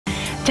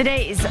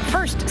Today's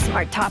first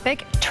smart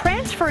topic,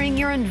 transferring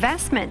your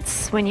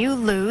investments when you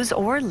lose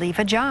or leave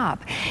a job.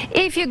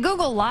 If you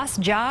Google lost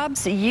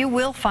jobs, you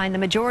will find the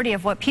majority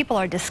of what people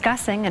are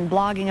discussing and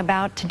blogging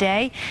about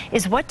today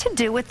is what to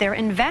do with their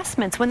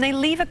investments when they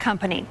leave a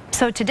company.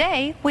 So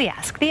today, we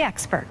ask the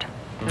expert.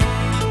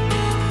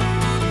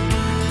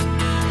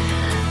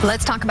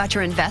 Let's talk about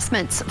your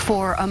investments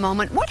for a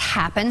moment. What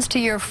happens to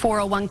your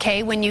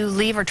 401k when you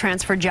leave or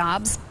transfer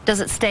jobs? Does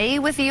it stay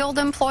with the old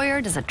employer?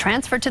 Does it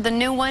transfer to the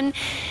new one?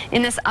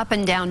 In this up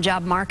and down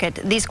job market,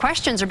 these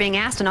questions are being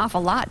asked an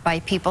awful lot by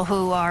people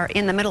who are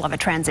in the middle of a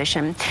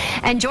transition.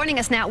 And joining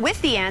us now with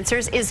the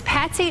answers is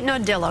Patsy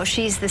Nodillo.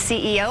 She's the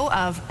CEO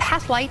of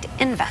Pathlight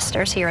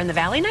Investors here in the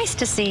Valley. Nice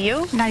to see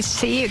you. Nice to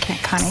see you,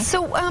 Connie.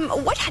 So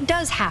what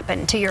does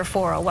happen to your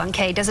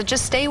 401k? Does it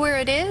just stay where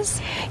it is?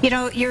 You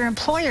know, your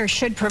employer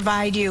should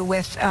provide you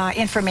with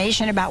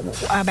information about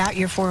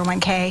your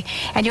 401k,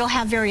 and you'll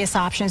have various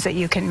options that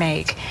you can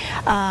make.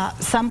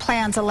 Some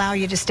plans allow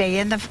you to stay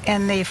in the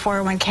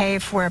 401k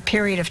for a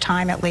period of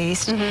time at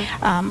least.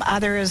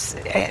 Others,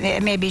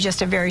 it may be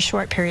just a very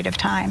short period of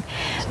time.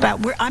 But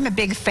I'm a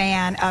big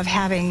fan of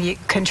having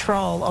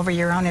control over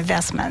your own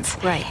investments.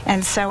 Right.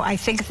 And so I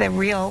think the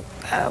real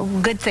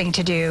good thing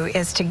to do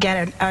is to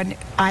get an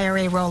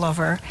IRA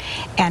rollover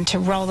and to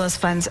roll those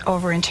funds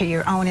over into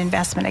your own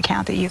investment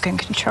account that you can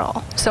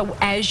control. So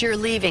as you're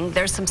leaving,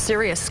 there's some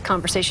serious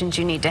conversations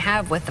you need to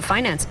have with the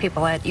finance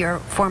people at your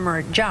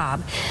former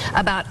job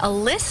about a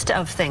list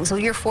of things. So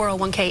your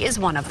 401k is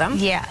one of them.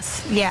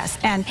 Yes, yes.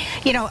 And,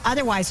 you know,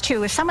 otherwise,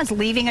 too, if someone's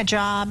leaving a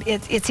job,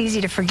 it's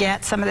easy to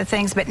forget some of the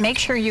things, but make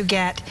sure you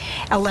get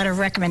a letter of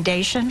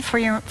recommendation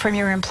from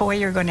your employer.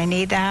 You're going to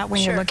need that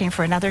when you're looking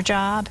for another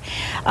job.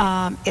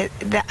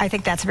 I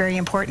think that's very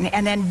important.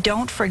 And then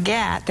don't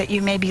forget that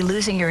you may be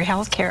losing your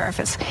health care if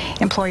it's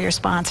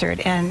employer-sponsored,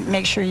 and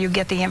make sure you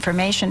get the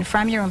information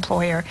from your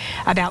employer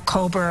about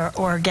COBRA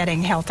or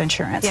getting health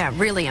insurance. Yeah,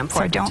 really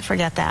important. So don't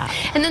forget that.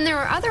 And then there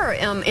are other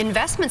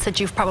investments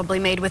that you've probably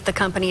made with the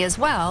company as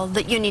well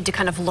that you need to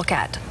kind of look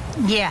at.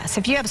 Yes,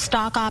 if you have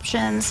stock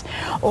options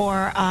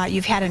or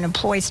you've had an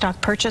employee stock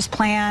purchase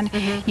plan,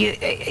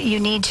 you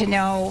need to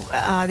know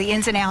the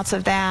ins and outs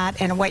of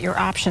that and what your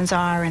options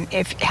are, and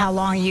how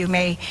long you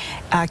may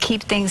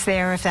keep things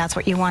there if that's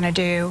what you want to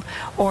do,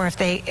 or if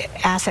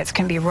assets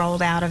can be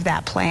rolled out of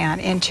that plan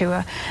into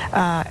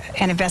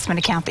an investment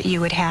account that you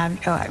would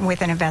have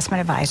with an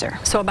investment advisor.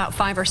 So about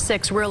 5 or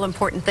 6 real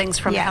important things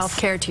from health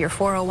care to your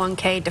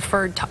 401k,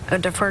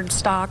 deferred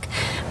stock,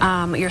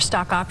 your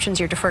stock options,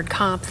 your deferred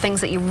comp,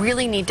 things that you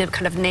really need to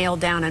kind of nail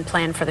down and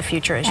plan for the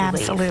future as you leave.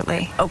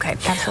 Absolutely. Okay.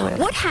 Absolutely.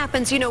 What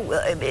happens, you know,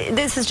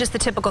 this is just the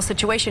typical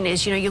situation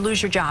is, you know, you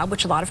lose your job,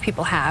 which a lot of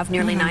people have,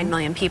 nearly 9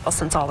 million people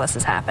since all this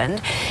has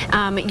happened.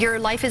 Your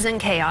life is in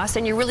chaos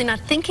and you're really not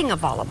thinking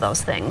of all of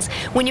those things.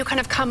 When you kind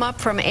of come up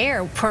from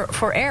air,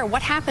 for air,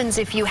 what happens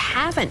if you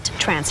haven't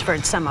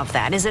transferred some of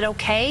that? Is it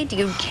okay? Do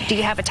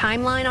you have a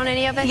timeline on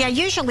any of it? Yeah,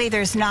 usually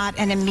there's not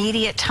an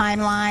immediate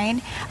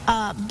timeline,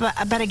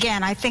 but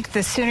again, I think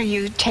the sooner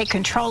you take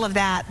control of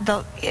that,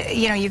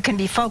 you know, you can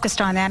be focused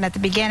on that at the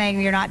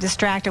beginning. You're not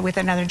distracted with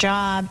another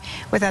job,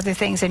 with other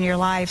things in your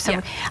life. So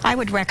I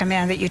would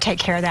recommend that you take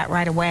care of that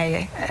right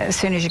away as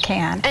soon as you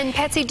can. And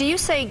Patsy, do you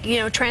say, you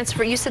know,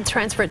 you said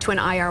transfer it to an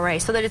IRA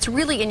so that it's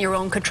really in your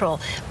own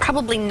control,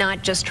 probably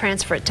not just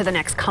transfer it to the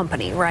next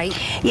company, right?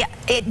 Yeah,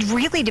 it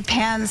really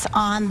depends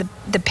on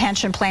the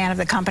pension plan of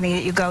the company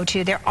that you go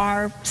to. There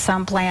are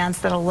some plans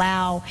that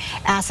allow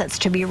assets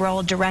to be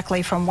rolled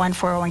directly from one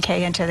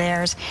 401k into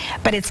theirs,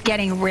 but it's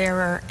getting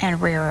rarer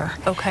and rarer.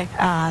 Okay.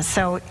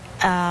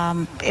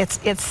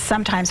 It's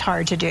sometimes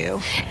hard to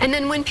do. And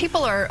then when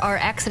people are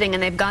exiting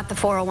and they've got the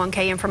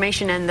 401k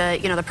information and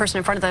the person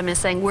in front of them is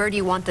saying, where do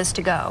you want this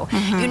to go?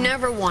 You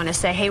never want to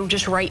say, hey,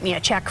 just write me a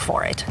check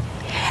for it.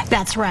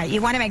 That's right.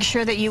 You want to make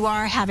sure that you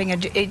are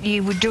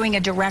doing a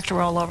direct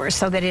rollover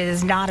so that it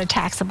is not a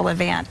taxable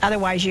event.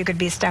 Otherwise, you could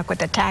be stuck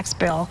with a tax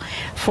bill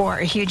for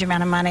a huge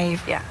amount of money,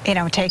 you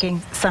know,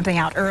 taking something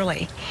out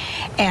early,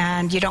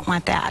 and you don't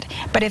want that.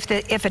 But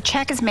if a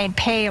check is made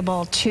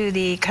payable to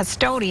the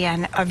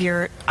custodian of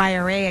your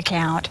IRA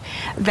account,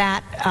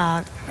 that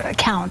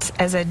counts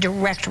as a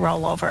direct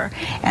rollover,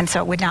 and so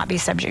it would not be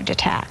subject to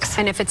tax.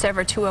 And if it's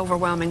ever too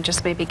overwhelming,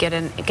 just maybe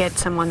get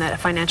someone, a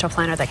financial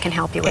planner that can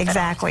help you with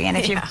exactly.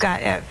 And if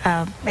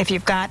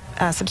you've got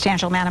a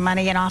substantial amount of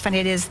money, and often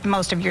it is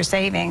most of your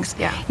savings,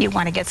 you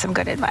want to get some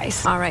good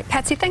advice. All right,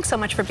 Patsy, thanks so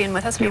much for being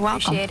with us. We You're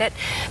welcome. appreciate it.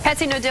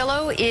 Patsy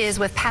Nodillo is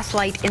with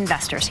Pathlight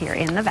Investors here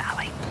in the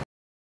Valley.